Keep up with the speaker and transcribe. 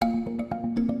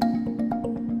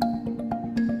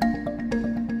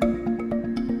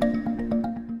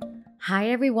Hi,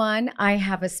 everyone. I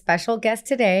have a special guest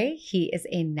today. He is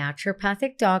a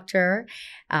naturopathic doctor,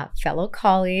 fellow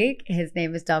colleague. His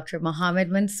name is Dr. Mohammed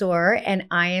Mansour, and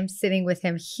I am sitting with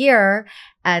him here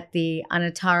at the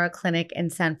Anatara Clinic in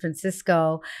San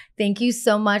Francisco. Thank you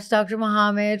so much, Dr.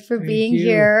 Mohammed, for being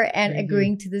here and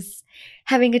agreeing to this,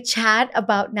 having a chat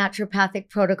about naturopathic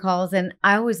protocols. And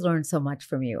I always learn so much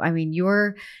from you. I mean,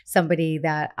 you're somebody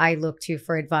that I look to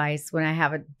for advice when I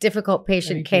have a difficult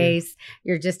patient case.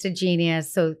 You're just a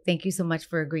genius. So thank you so much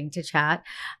for agreeing to chat.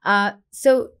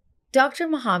 So Dr.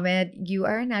 Mohammed, you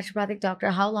are a naturopathic doctor.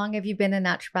 How long have you been a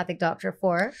naturopathic doctor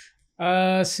for?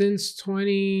 Since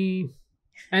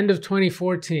end of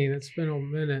 2014. It's been a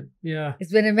minute. Yeah.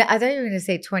 It's been a minute. I thought you were going to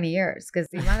say 20 years because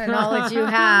the amount of knowledge you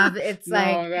have, it's no.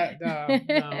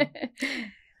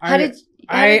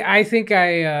 I think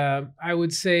I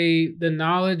would say the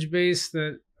knowledge base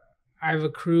that I've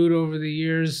accrued over the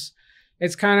years,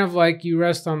 it's kind of like you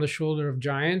rest on the shoulder of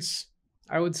giants,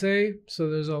 I would say. So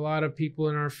there's a lot of people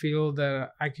in our field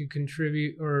that I could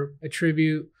contribute or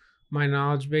attribute my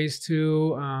knowledge base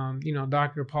to,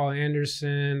 Dr. Paul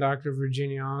Anderson, Dr.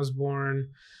 Virginia Osborne,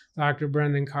 Dr.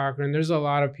 Brendan Cochran. There's a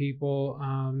lot of people,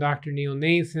 Dr. Neil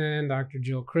Nathan, Dr.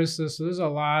 Jill Christus. So there's a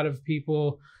lot of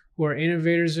people who are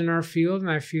innovators in our field.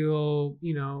 And I feel,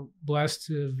 blessed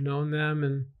to have known them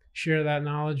and share that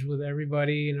knowledge with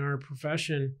everybody in our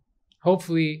profession.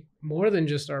 Hopefully more than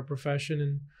just our profession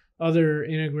and other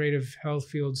integrative health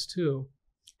fields too.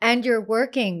 And you're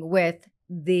working with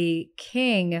the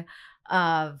king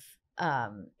of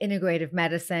integrative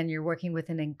medicine. You're working with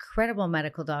an incredible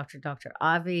medical doctor, Dr.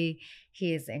 Avi.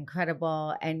 He is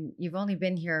incredible. And you've only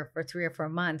been here for 3 or 4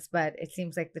 months, but it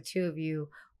seems like the two of you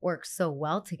work so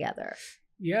well together.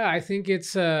 Yeah, I think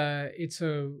it's a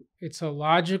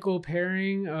logical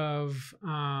pairing of,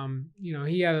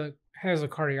 he has a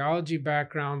cardiology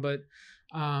background, but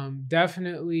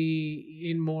definitely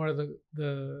in more of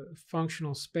the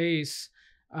functional space,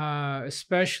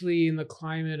 especially in the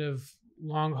climate of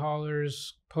long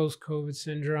haulers, post-COVID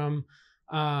syndrome,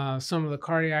 some of the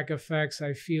cardiac effects.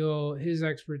 I feel his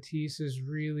expertise is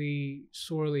really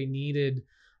sorely needed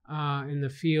in the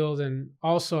field, and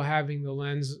also having the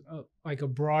lens, like a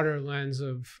broader lens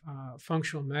of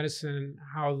functional medicine and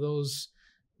how those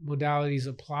modalities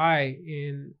apply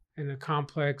in a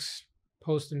complex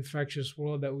post-infectious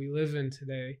world that we live in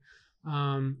today.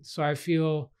 So I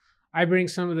feel I bring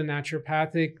some of the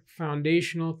naturopathic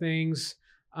foundational things,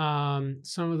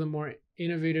 some of the more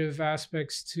innovative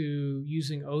aspects to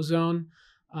using ozone,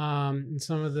 and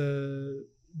some of the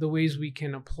ways we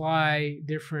can apply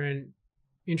different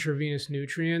intravenous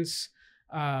nutrients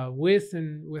with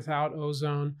and without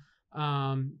ozone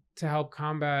to help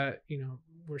combat,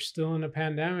 we're still in a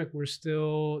pandemic. We're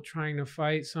still trying to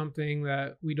fight something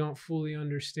that we don't fully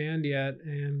understand yet.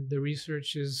 And the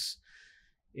research is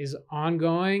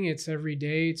ongoing. It's every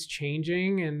day. It's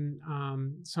changing.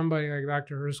 And somebody like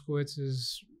Dr. Herskowitz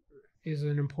is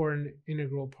an important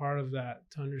integral part of that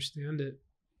to understand it.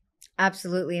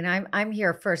 Absolutely. And I'm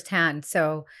here firsthand.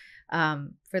 So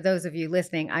for those of you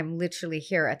listening, I'm literally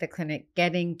here at the clinic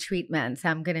getting treatments.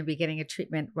 I'm going to be getting a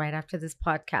treatment right after this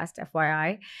podcast,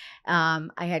 FYI.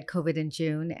 I had COVID in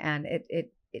June, and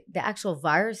the actual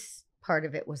virus part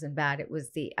of it wasn't bad. It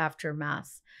was the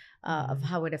aftermath of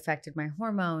how it affected my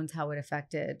hormones, how it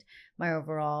affected my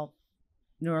overall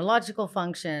neurological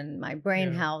function, my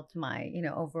brain health, my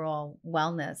overall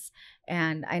wellness.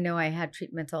 And I know I had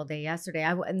treatments all day yesterday.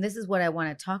 And this is what I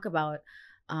want to talk about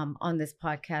on this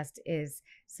podcast, is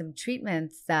some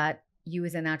treatments that you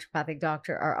as a naturopathic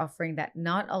doctor are offering that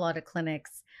not a lot of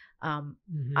clinics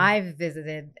I've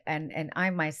visited, and I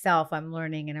myself, I'm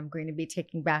learning, and I'm going to be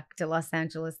taking back to Los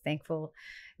Angeles.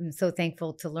 I'm so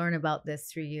thankful to learn about this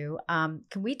through you. Can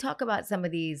we talk about some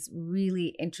of these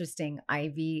really interesting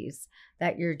IVs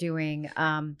that you're doing?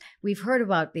 We've heard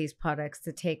about these products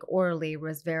to take orally: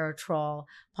 resveratrol,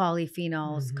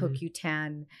 polyphenols,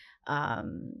 CoQ10,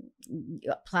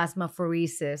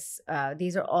 plasmapheresis.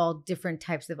 These are all different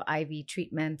types of IV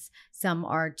treatments. Some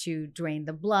are to drain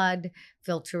the blood,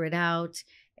 filter it out,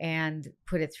 and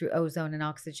put it through ozone and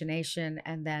oxygenation,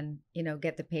 and then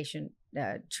get the patient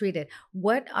treated.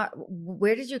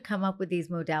 Where did you come up with these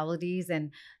modalities,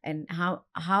 and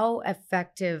how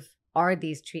effective are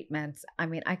these treatments? I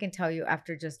mean, I can tell you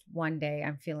after just one day,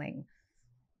 I'm feeling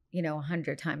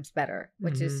 100 times better,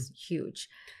 which is huge.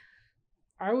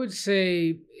 I would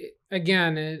say,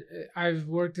 again, I've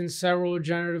worked in several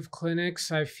regenerative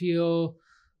clinics. I feel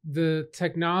the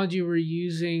technology we're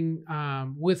using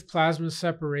with plasma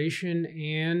separation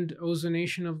and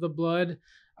ozonation of the blood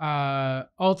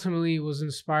ultimately was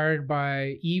inspired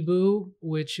by EBOO,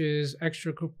 which is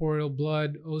extracorporeal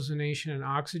blood ozonation and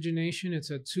oxygenation. It's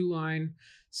a 2-line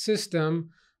system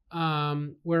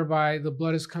whereby the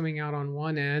blood is coming out on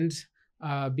one end,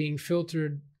 being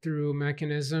filtered through a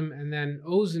mechanism, and then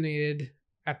ozonated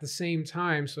at the same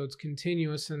time. So it's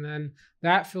continuous. And then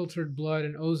that filtered blood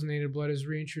and ozonated blood is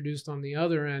reintroduced on the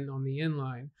other end, on the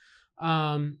inline.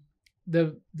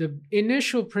 The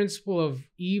initial principle of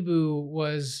EBOO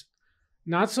was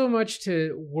not so much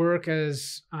to work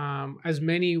as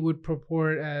many would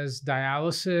purport as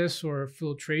dialysis or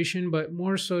filtration, but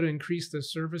more so to increase the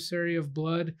surface area of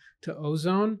blood to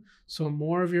ozone. So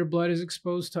more of your blood is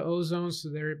exposed to ozone, so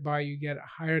thereby you get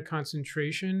a higher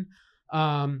concentration.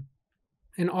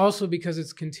 And also because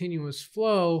it's continuous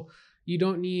flow, you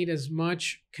don't need as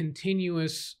much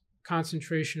continuous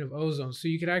concentration of ozone. So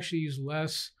you could actually use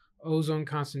less ozone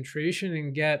concentration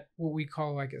and get what we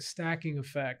call like a stacking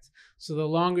effect. So the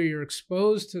longer you're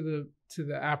exposed to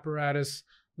the apparatus,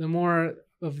 the more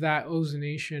of that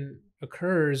ozonation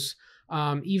occurs,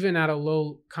 even at a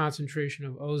low concentration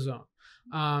of ozone.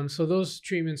 So those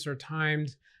treatments are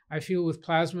timed. I feel with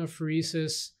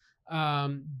plasmapheresis,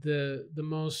 the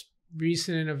most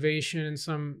recent innovation in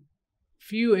some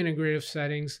few integrative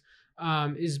settings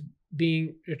is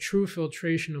being a true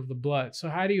filtration of the blood. So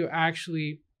how do you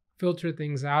actually filter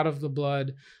things out of the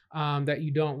blood that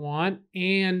you don't want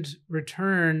and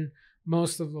return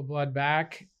most of the blood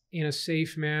back in a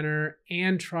safe manner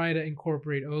and try to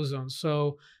incorporate ozone?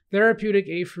 So therapeutic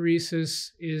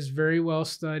apheresis is very well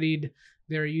studied.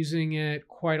 They're using it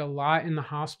quite a lot in the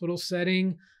hospital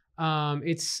setting.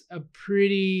 It's a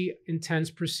pretty intense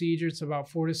procedure. It's about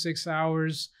 4 to 6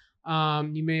 hours.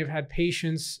 You may have had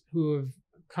patients who have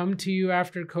come to you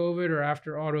after COVID or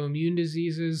after autoimmune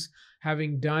diseases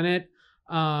having done it.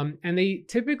 And they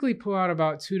typically pull out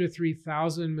about 2,000 to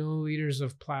 3,000 milliliters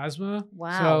of plasma.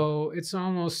 Wow. So it's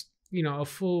almost, a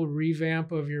full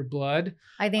revamp of your blood.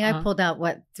 I think I pulled out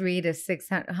 300 to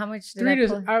 600. How much did I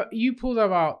pull? You pulled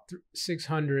about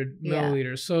 600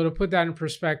 milliliters. So to put that in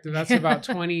perspective, that's about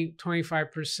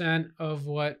 25% of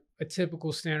what a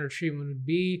typical standard treatment would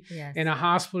be. Yes. In a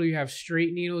hospital, you have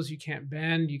straight needles. You can't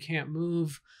bend. You can't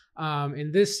move.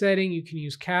 In this setting, you can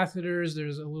use catheters.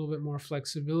 There's a little bit more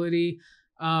flexibility.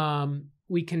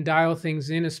 We can dial things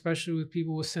in, especially with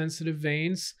people with sensitive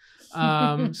veins.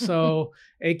 So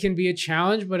it can be a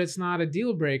challenge, but it's not a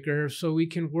deal breaker. So we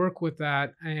can work with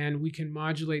that, and we can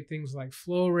modulate things like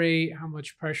flow rate, how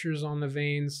much pressure is on the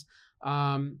veins.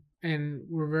 And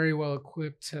we're very well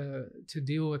equipped to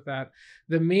deal with that.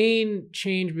 The main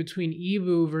change between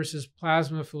EBOO versus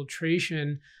plasma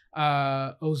filtration,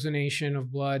 ozonation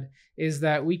of blood, is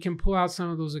that we can pull out some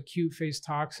of those acute phase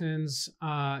toxins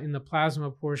in the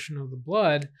plasma portion of the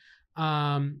blood,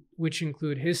 which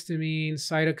include histamine,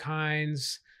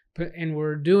 cytokines, and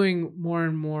we're doing more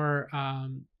and more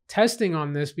testing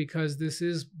on this because this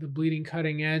is the bleeding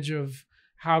cutting edge of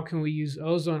how can we use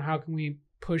ozone, how can we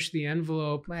push the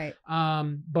envelope. Right.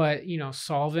 But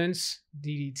solvents,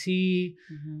 DDT,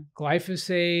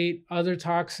 glyphosate, other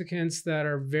toxicants that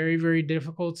are very, very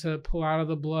difficult to pull out of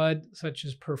the blood, such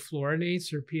as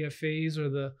perfluorinates or PFAs or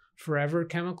the forever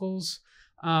chemicals.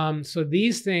 So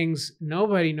these things,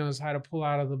 nobody knows how to pull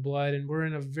out of the blood, and we're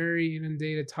in a very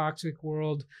inundated toxic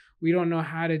world. We don't know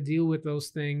how to deal with those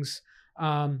things.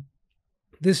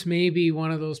 This may be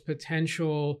one of those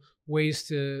potential ways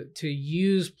to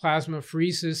use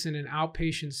plasmapheresis in an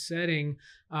outpatient setting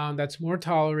that's more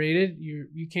tolerated.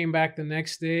 You came back the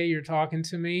next day, you're talking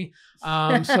to me,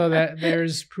 so that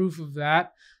there's proof of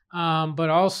that. But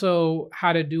also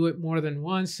how to do it more than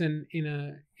once, and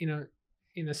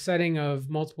in a setting of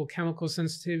multiple chemical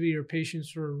sensitivity or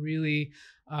patients who are really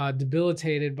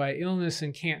debilitated by illness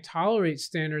and can't tolerate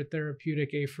standard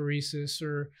therapeutic apheresis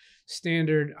or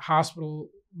standard hospital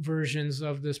versions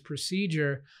of this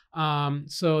procedure.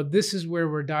 So this is where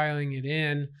we're dialing it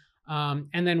in.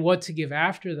 And then what to give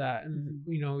after that. And,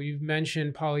 you've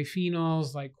mentioned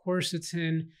polyphenols like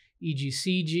quercetin,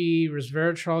 EGCG,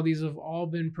 resveratrol. These have all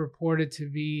been purported to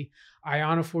be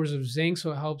ionophores of zinc,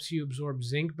 so it helps you absorb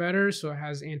zinc better. So it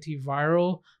has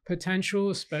antiviral potential,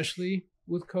 especially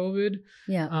with COVID.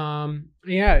 Yeah.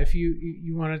 If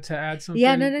you wanted to add something.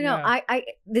 No. I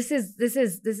this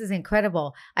is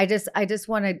incredible. I just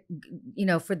want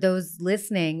to, for those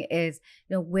listening, is,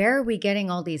 where are we getting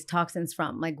all these toxins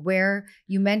from? Like, where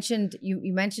you mentioned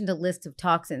a list of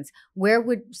toxins. Where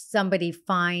would somebody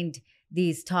find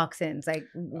these toxins? Like,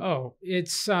 Oh,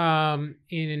 it's in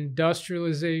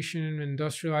industrialized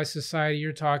society,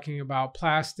 you're talking about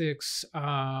plastics,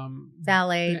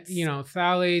 phthalates.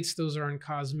 phthalates, those are in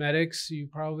cosmetics. You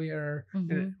probably are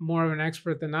more of an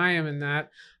expert than I am in that.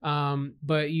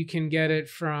 But you can get it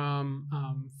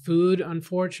from food,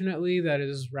 unfortunately, that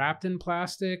is wrapped in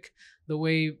plastic. The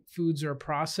way foods are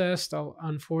processed,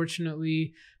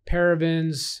 unfortunately,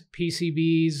 parabens,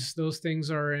 PCBs, those things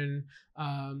are in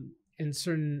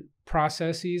certain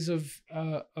processes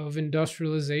of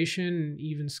industrialization, and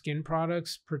even skin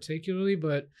products particularly,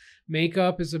 but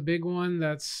makeup is a big one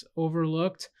that's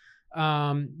overlooked.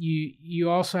 You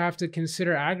also have to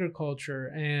consider agriculture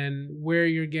and where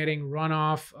you're getting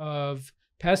runoff of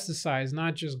pesticides,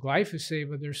 not just glyphosate,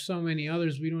 but there's so many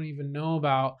others we don't even know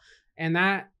about. And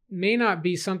that may not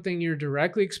be something you're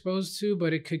directly exposed to,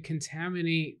 but it could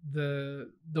contaminate the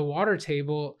water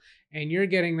table, and you're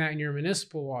getting that in your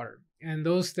municipal water. And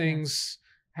those things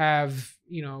have,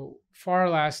 far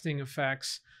lasting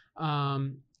effects.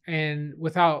 And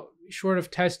without short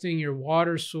of testing your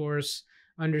water source,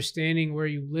 understanding where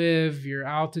you live, your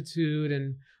altitude,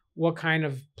 and what kind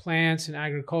of plants and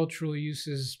agricultural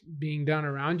uses being done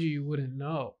around you, you wouldn't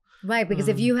know. Right. Because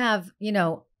if you have,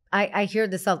 I hear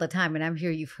this all the time, and I'm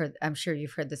sure you've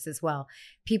heard this as well.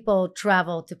 People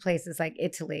travel to places like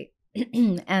Italy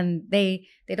and they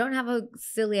don't have a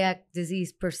celiac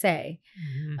disease per se,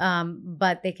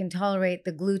 but they can tolerate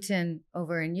the gluten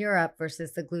over in Europe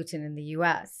versus the gluten in the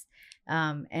US.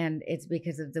 And it's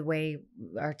because of the way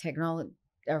our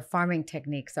farming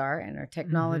techniques are, and our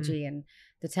technology, and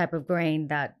the type of grain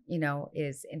that,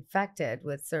 is infected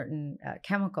with certain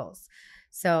chemicals.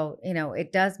 So,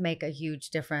 it does make a huge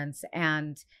difference.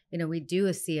 And, we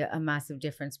do see a massive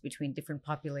difference between different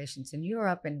populations in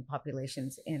Europe and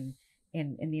populations in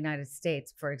the United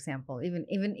States, for example, even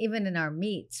in our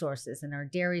meat sources and our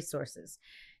dairy sources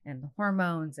and the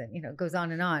hormones, and, it goes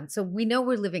on and on. So we know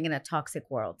we're living in a toxic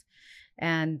world,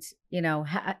 and,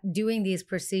 doing these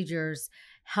procedures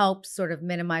helps sort of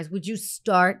minimize. Would you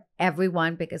start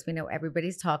everyone, because we know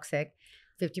everybody's toxic,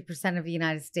 50% of the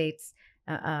United States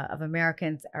of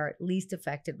Americans are at least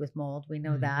affected with mold. We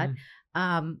know that.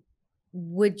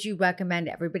 Would you recommend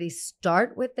everybody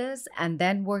start with this and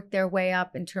then work their way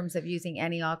up in terms of using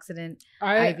antioxidant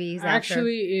IVs?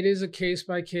 Actually, it is a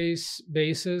case-by-case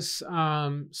basis.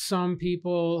 Some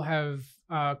people have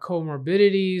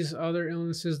comorbidities, other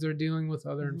illnesses they're dealing with,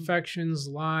 other infections,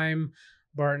 Lyme,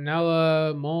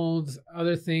 Bartonella, mold,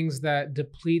 other things that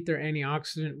deplete their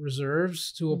antioxidant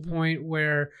reserves to a point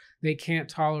where they can't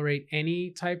tolerate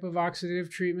any type of oxidative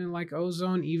treatment like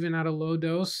ozone, even at a low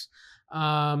dose.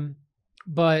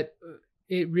 But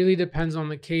it really depends on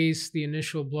the case, the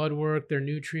initial blood work, their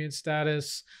nutrient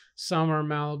status. Some are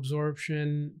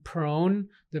malabsorption prone,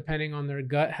 depending on their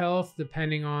gut health,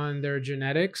 depending on their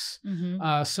genetics.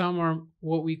 Some are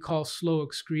what we call slow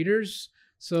excretors.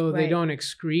 So they don't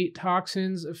excrete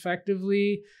toxins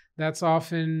effectively. That's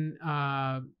often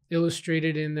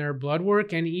illustrated in their blood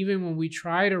work. And even when we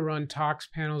try to run tox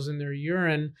panels in their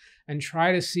urine and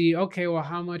try to see, okay, well,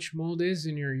 how much mold is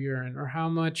in your urine, or how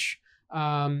much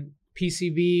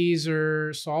PCBs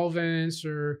or solvents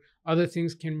or other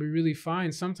things can we really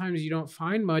find? Sometimes you don't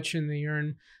find much in the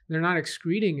urine. They're not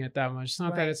excreting it that much. It's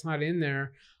not that it's not in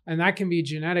there. And that can be a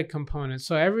genetic component.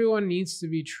 So everyone needs to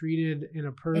be treated in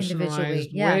a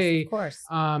personalized way. Yes, of course.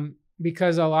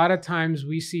 Because a lot of times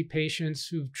we see patients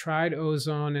who've tried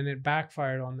ozone and it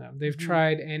backfired on them. They've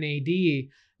tried NAD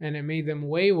and it made them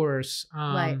way worse.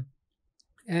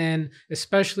 And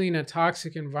especially in a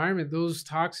toxic environment, those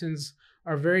toxins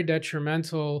are very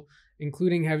detrimental,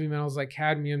 including heavy metals like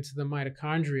cadmium, to the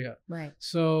mitochondria.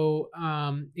 So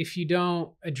if you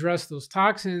don't address those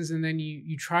toxins, and then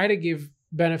you try to give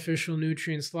beneficial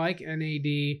nutrients like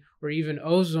NAD or even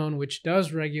ozone, which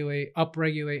does upregulate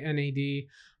NAD,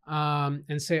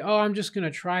 and say, oh, I'm just going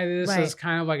to try this as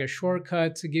kind of like a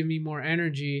shortcut to give me more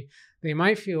energy, they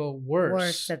might feel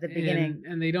worse at the beginning.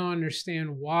 And they don't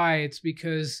understand why. It's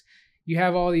because you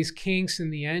have all these kinks in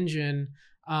the engine,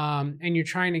 and you're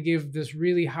trying to give this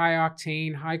really high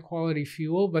octane, high quality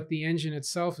fuel, but the engine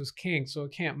itself is kinked, so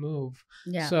it can't move.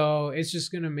 So it's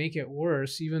just going to make it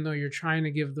worse, even though you're trying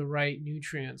to give the right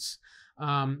nutrients.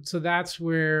 So that's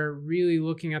where really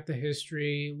looking at the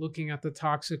history, looking at the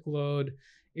toxic load,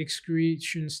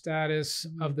 excretion status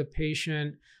of the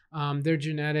patient, their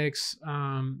genetics,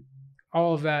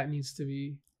 all of that needs to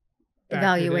be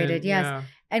evaluated. Yes.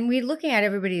 And we're looking at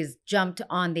everybody's jumped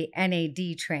on the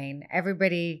NAD train.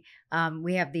 Everybody,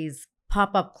 we have these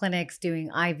pop-up clinics doing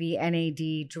IV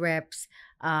NAD drips,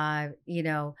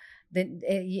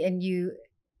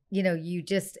 you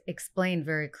just explained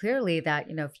very clearly that,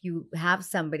 if you have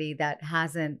somebody that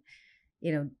hasn't,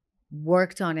 you know,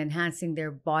 worked on enhancing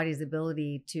their body's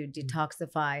ability to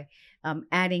detoxify,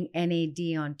 adding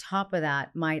NAD on top of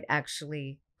that might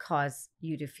actually cause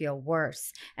you to feel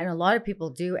worse. And a lot of people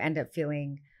do end up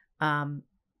feeling,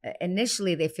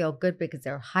 initially they feel good because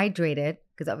they're hydrated,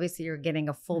 because obviously you're getting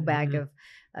a full bag of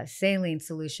saline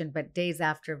solution. But days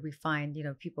after, we find,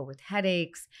 people with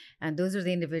headaches, and those are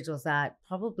the individuals that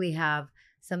probably have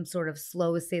some sort of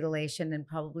slow acetylation and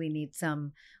probably need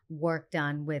some work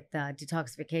done with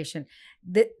detoxification.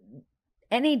 The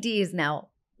NAD is now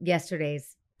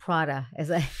yesterday's Prada,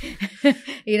 as I,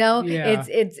 Yeah.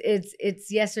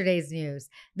 it's yesterday's news.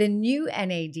 The new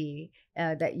NAD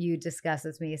that you discussed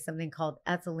with me is something called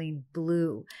ethylene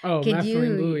blue. Oh,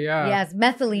 methylene blue. Yeah. Yes,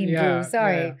 methylene blue. Yeah.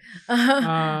 Sorry.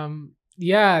 Yeah.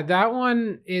 Yeah, that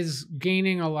one is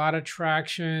gaining a lot of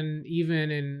traction, even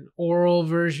in oral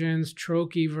versions,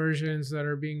 troche versions that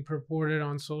are being purported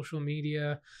on social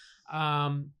media,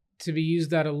 to be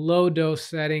used at a low dose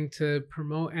setting to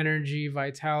promote energy,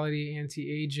 vitality,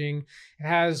 anti-aging. It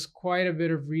has quite a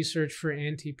bit of research for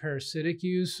anti-parasitic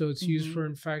use. So it's used for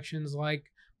infections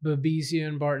like Babesia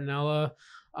and Bartonella.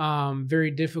 Very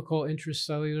difficult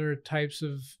intracellular types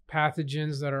of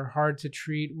pathogens that are hard to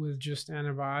treat with just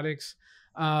antibiotics.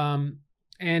 And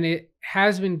it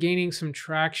has been gaining some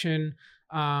traction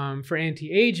for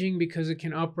anti-aging because it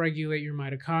can upregulate your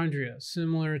mitochondria,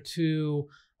 similar to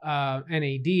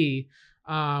NAD.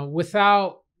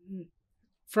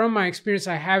 From my experience,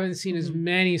 I haven't seen as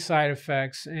many side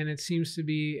effects, and it seems to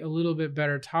be a little bit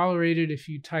better tolerated if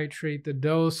you titrate the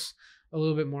dose a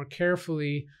little bit more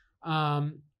carefully.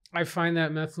 I find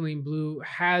that methylene blue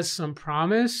has some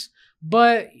promise,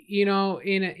 but in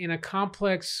a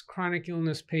complex chronic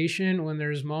illness patient, when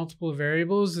there's multiple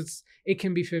variables, it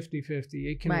can be 50-50.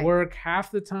 It can work half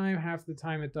the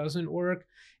time it doesn't work.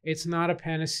 It's not a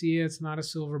panacea, it's not a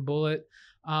silver bullet.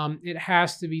 It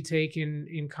has to be taken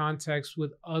in context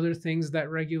with other things that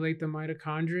regulate the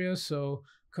mitochondria. So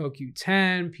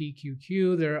CoQ10,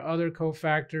 PQQ, there are other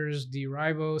cofactors,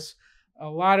 D-ribose, a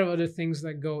lot of other things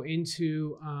that go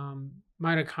into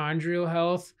mitochondrial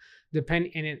health, and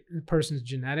the person's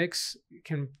genetics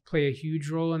can play a huge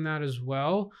role in that as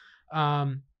well.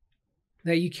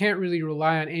 That you can't really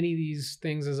rely on any of these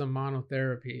things as a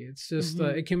monotherapy. It's just,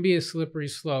 it can be a slippery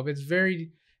slope. It's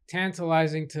very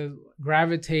tantalizing to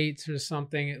gravitate to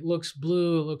something. It looks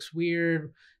blue, it looks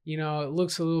weird, it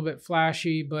looks a little bit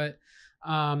flashy, but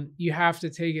you have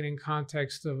to take it in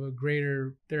context of a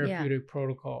greater therapeutic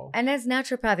protocol. And as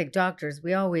naturopathic doctors,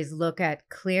 we always look at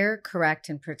clear, correct,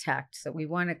 and protect. So we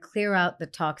want to clear out the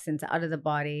toxins out of the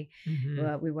body.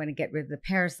 We want to get rid of the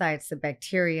parasites, the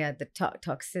bacteria, the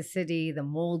toxicity, the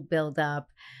mold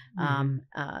buildup. And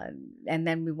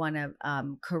then we want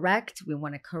to correct. We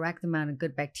want to correct the amount of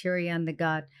good bacteria in the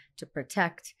gut to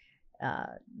protect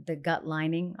the gut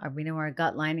lining. We know our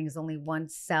gut lining is only one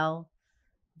cell,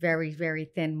 very, very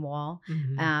thin wall.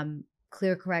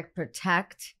 Clear, correct,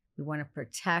 protect. We want to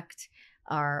protect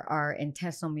our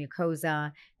intestinal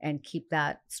mucosa and keep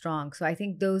that strong. So I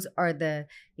think those are the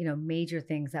major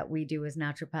things that we do as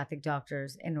naturopathic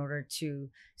doctors in order to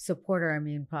support our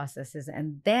immune processes.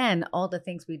 And then all the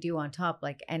things we do on top,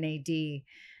 like NAD, even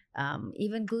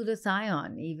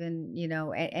glutathione, even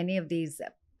any of these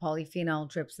polyphenol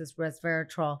drips, this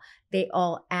resveratrol, they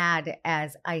all add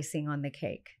as icing on the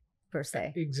cake, per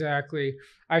se. Exactly.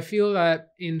 I feel that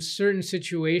in certain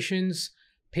situations,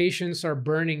 patients are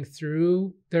burning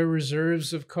through their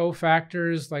reserves of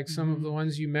cofactors, like some of the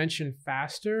ones you mentioned,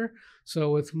 faster.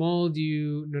 So with mold,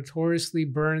 you notoriously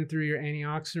burn through your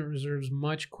antioxidant reserves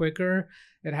much quicker.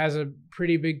 It has a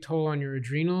pretty big toll on your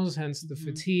adrenals, hence the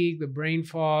fatigue, the brain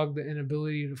fog, the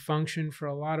inability to function for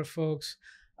a lot of folks.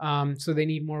 So they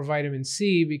need more vitamin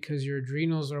C because your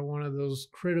adrenals are one of those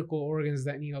critical organs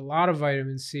that need a lot of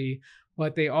vitamin C,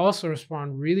 but they also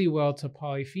respond really well to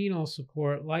polyphenol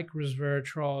support like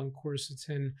resveratrol and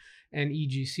quercetin and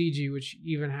EGCG, which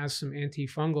even has some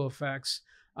antifungal effects.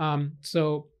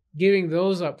 So giving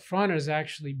those up front is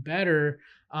actually better,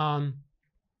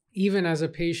 even as a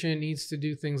patient needs to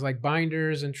do things like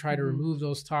binders and try to remove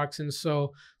those toxins.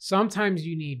 So sometimes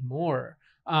you need more,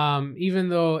 even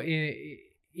though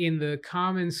in the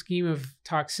common scheme of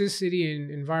toxicity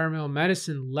in environmental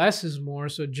medicine, less is more.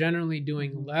 So generally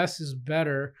doing less is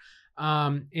better.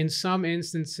 In some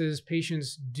instances,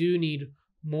 patients do need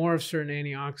more of certain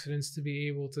antioxidants to be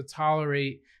able to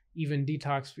tolerate even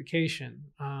detoxification,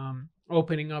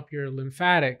 opening up your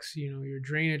lymphatics, your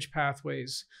drainage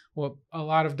pathways, what a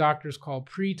lot of doctors call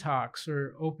pre-tox,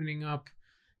 or opening up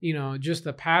just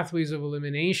the pathways of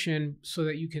elimination so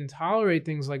that you can tolerate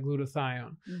things like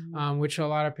glutathione, which a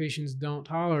lot of patients don't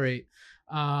tolerate.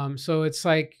 So it's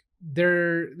like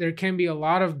there can be a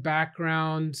lot of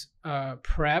background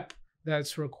prep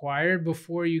that's required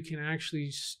before you can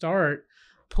actually start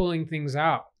pulling things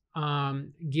out.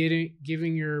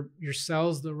 Giving your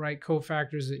cells the right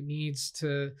cofactors it needs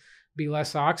to be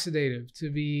less oxidative, to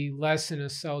be less in a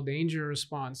cell danger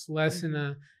response, less in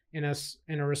a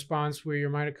response where your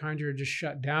mitochondria are just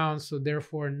shut down. So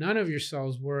therefore none of your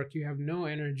cells work. You have no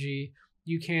energy.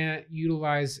 You can't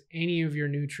utilize any of your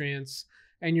nutrients,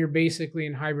 and you're basically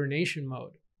in hibernation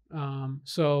mode.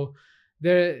 So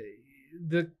the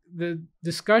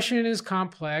discussion is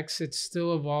complex. It's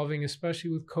still evolving,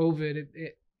 especially with COVID.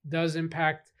 It does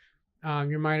impact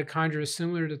your mitochondria,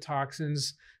 similar to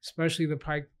toxins, especially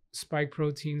the spike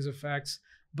proteins effects.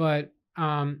 But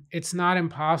it's not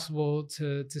impossible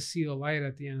to see the light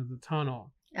at the end of the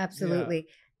tunnel. Absolutely.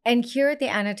 Yeah. And here at the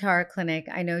Anatara Clinic,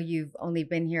 I know you've only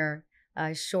been here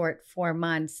short 4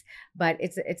 months, but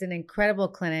it's an incredible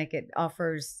clinic. It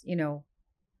offers,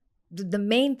 the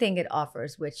main thing it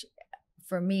offers, which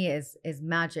for me is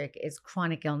magic, is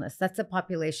chronic illness. That's a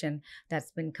population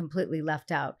that's been completely left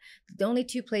out. The only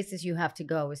 2 places you have to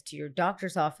go is to your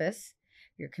doctor's office,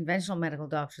 your conventional medical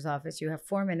doctor's office. You have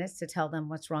 4 minutes to tell them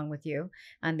what's wrong with you,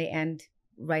 and they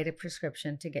write a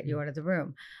prescription to get you out of the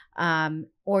room.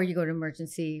 Or you go to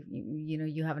emergency,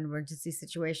 you have an emergency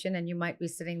situation, and you might be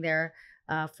sitting there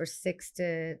for 6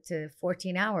 to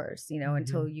 14 hours,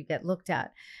 until you get looked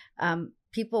at.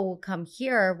 People will come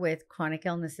here with chronic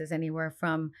illnesses, anywhere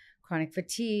from chronic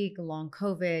fatigue, long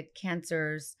COVID,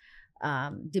 cancers,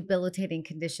 debilitating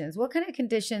conditions. What kind of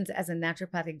conditions as a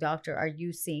naturopathic doctor are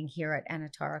you seeing here at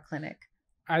Anatara Clinic?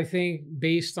 I think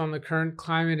based on the current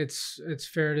climate, it's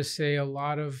fair to say a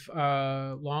lot of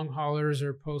long haulers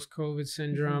or post-COVID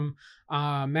syndrome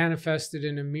manifested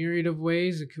in a myriad of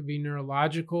ways. It could be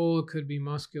neurological, it could be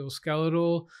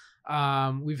musculoskeletal.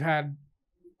 We've had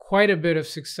quite a bit of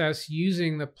success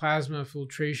using the plasma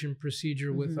filtration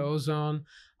procedure with ozone.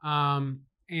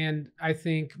 And I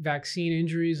think vaccine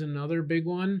injury is another big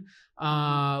one.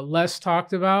 Less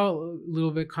talked about, a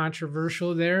little bit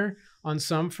controversial there on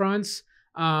some fronts.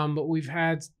 But we've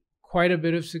had quite a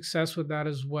bit of success with that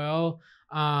as well.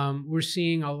 We're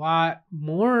seeing a lot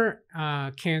more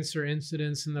cancer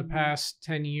incidents in the past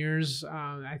 10 years.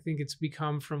 I think it's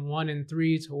become from 1 in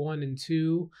 3 to 1 in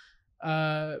 2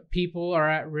 people are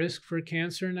at risk for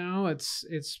cancer now.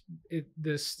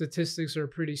 The statistics are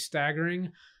pretty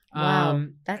staggering. Wow,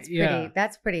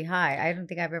 that's pretty high. I don't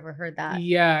think I've ever heard that.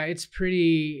 Yeah, it's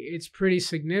pretty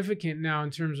significant now in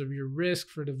terms of your risk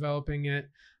for developing it.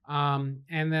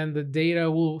 And then the data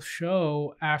will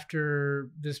show after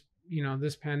this,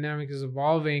 this pandemic is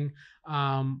evolving,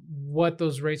 what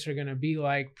those rates are going to be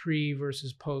like pre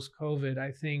versus post COVID.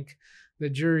 I think the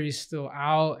jury's still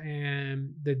out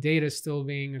and the data is still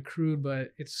being accrued, but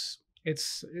it's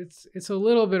a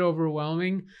little bit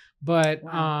overwhelming. But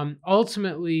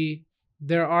ultimately,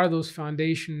 there are those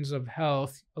foundations of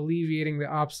health, alleviating the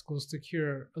obstacles to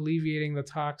cure, alleviating the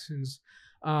toxins,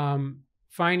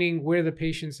 finding where the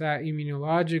patient's at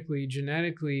immunologically,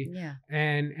 genetically,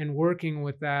 and working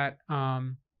with that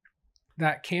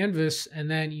that canvas,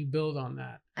 and then you build on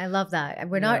that. I love that.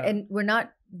 And we're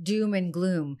not doom and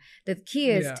gloom. The key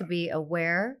is to be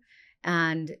aware,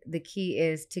 and the key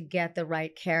is to get the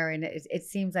right care. And it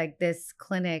seems like this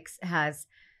clinic has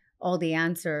all the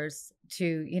answers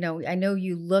to, I know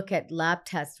you look at lab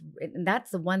tests, and that's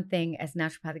the one thing as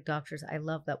naturopathic doctors I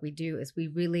love that we do, is we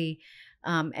really,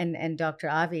 and Dr.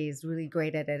 Avi is really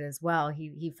great at it as well.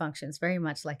 He functions very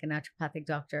much like a naturopathic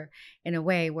doctor in a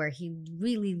way where he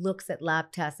really looks at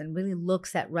lab tests and really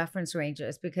looks at reference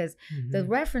ranges, because the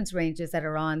reference ranges that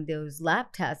are on those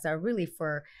lab tests are really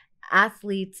for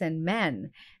athletes and men.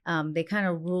 They kind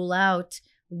of rule out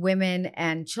women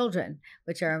and children,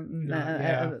 which are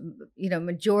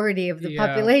majority of the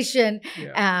population,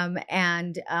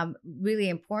 and really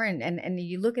important. And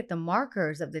you look at the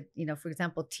markers of the, for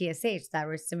example, TSH,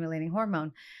 thyroid stimulating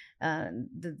hormone.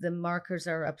 The markers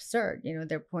are absurd.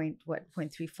 They're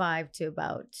 0.35 to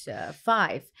about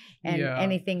 5, and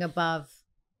anything above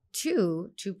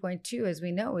 2.2, as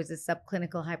we know, is a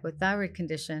subclinical hypothyroid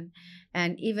condition.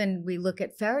 And even we look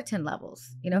at ferritin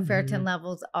levels. Ferritin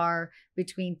levels are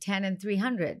between 10 and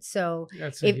 300. So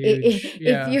if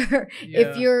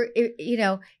you're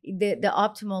the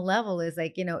optimal level is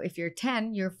like, if you're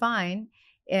 10, you're fine.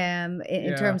 in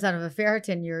Yeah. terms out of a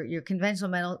ferritin, your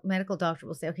conventional medical doctor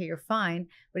will say, okay, you're fine.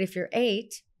 But if you're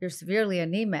 8, you're severely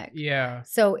anemic. Yeah.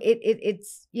 So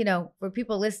it's, for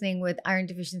people listening with iron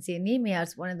deficiency anemia,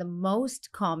 it's one of the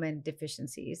most common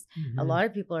deficiencies. A Mhm. lot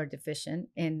of people are deficient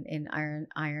in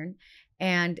iron.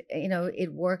 And,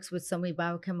 it works with so many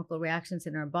biochemical reactions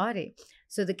in our body.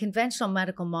 So the conventional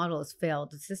medical model has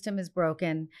failed. The system is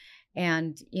broken.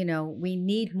 And, we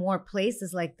need more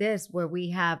places like this where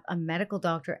we have a medical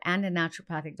doctor and a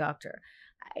naturopathic doctor.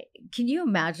 Can you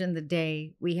imagine the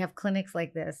day we have clinics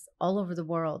like this all over the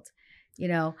world?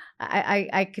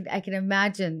 I can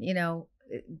imagine,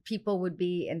 people would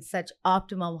be in such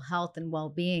optimal health and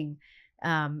well-being.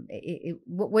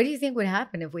 What do you think would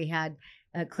happen if we had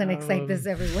clinics like this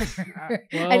everywhere?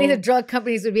 I think the drug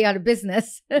companies would be out of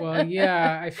business. Well,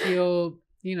 yeah, I feel,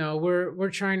 we're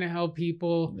trying to help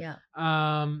people. Yeah.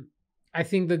 I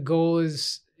think the goal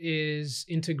is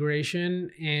integration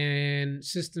and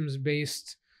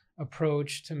systems-based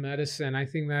approach to medicine. I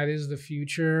think that is the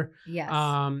future. Yes.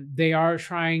 They are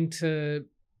trying to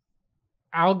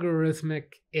algorithmic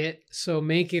it, so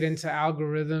make it into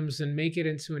algorithms and make it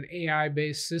into an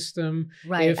AI-based system.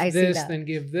 Right. If this, then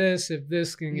give this. If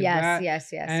this, can give that.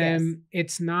 Yes. And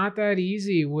it's not that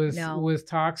easy with No.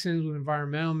 toxins, with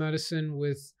environmental medicine,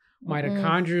 with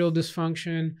mitochondrial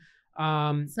dysfunction.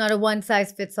 It's not a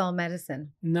one-size-fits-all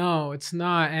medicine. No, it's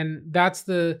not. And that's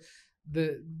the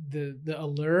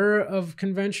allure of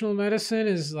conventional medicine,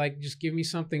 is like, just give me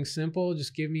something simple,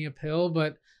 just give me a pill.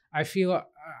 But I feel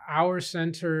our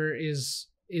center is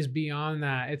beyond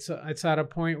that. It's at a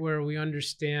point where we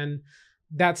understand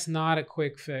that's not a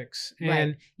quick fix.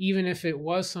 And even if it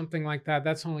was something like that,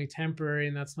 that's only temporary,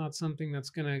 and that's not something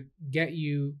that's going to get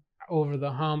you over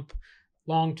the hump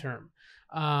long term.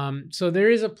 So there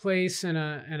is a place and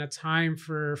a time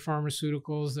for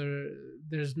pharmaceuticals.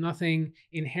 There's nothing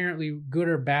inherently good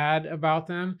or bad about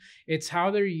them. It's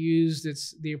how they're used.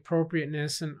 It's the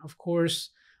appropriateness. And of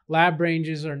course, lab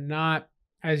ranges are not,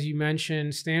 as you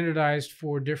mentioned, standardized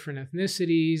for different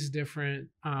ethnicities, different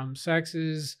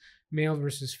sexes, male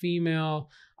versus female,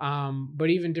 but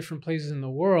even different places in the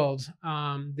world.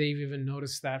 They've even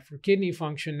noticed that for kidney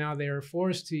function, now they are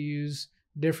forced to use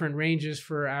different ranges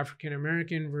for African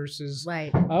American versus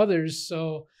others.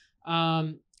 So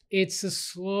it's a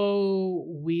slow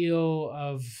wheel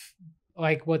of,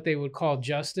 like, what they would call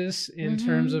justice in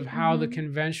terms of how the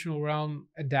conventional realm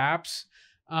adapts.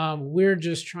 We're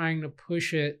just trying to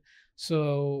push it,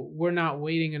 so we're not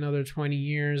waiting another 20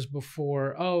 years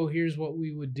before, here's what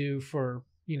we would do for,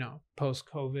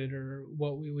 post-COVID, or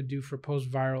what we would do for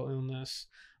post-viral illness.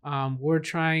 We're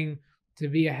trying to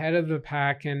be ahead of the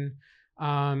pack, and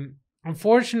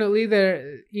unfortunately,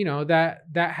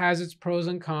 that has its pros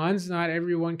and cons. Not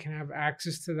everyone can have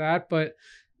access to that, but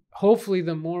hopefully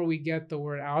the more we get the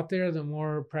word out there, the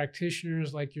more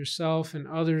practitioners like yourself and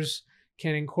others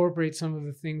can incorporate some of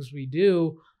the things we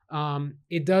do,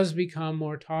 it does become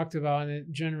more talked about, and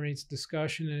it generates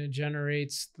discussion, and it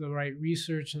generates the right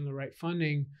research and the right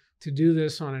funding to do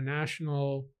this on a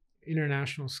national,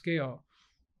 international scale.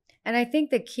 And I think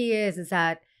the key is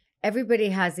that everybody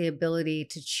has the ability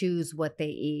to choose what they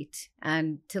eat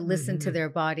and to listen to their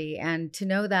body, and to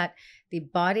know that the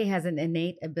body has an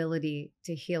innate ability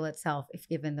to heal itself if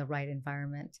given the right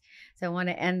environment. So I want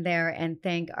to end there and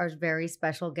thank our very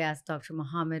special guest, Dr.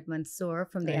 Mohammed Mansour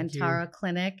from the Antara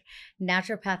Clinic,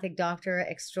 naturopathic doctor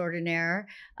extraordinaire.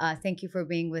 Thank you for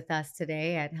being with us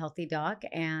today at Healthy Doc,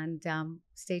 and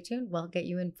stay tuned. We'll get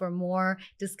you in for more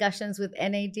discussions with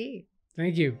NAD.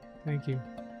 Thank you. Thank you.